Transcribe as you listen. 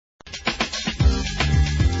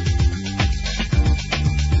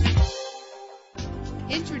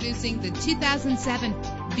Introducing the 2007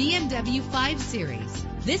 BMW 5 Series.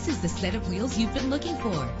 This is the set of wheels you've been looking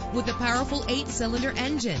for, with a powerful 8-cylinder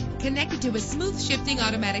engine connected to a smooth shifting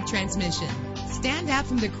automatic transmission. Stand out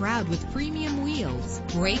from the crowd with premium wheels.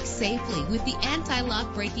 Brake safely with the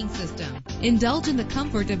anti-lock braking system. Indulge in the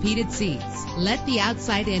comfort of heated seats. Let the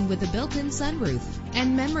outside in with a built-in sunroof.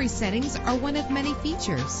 And memory settings are one of many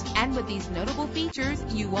features. And with these notable features,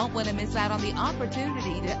 you won't want to miss out on the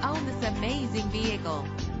opportunity to own this amazing vehicle.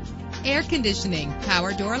 Air conditioning,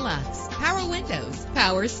 power door locks, power windows,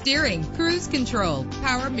 power steering, cruise control,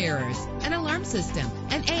 power mirrors, an alarm system,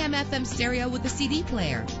 an AM/FM stereo with a CD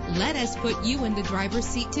player. Let us put you in the driver's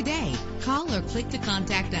seat today. Call or click to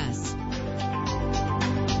contact us.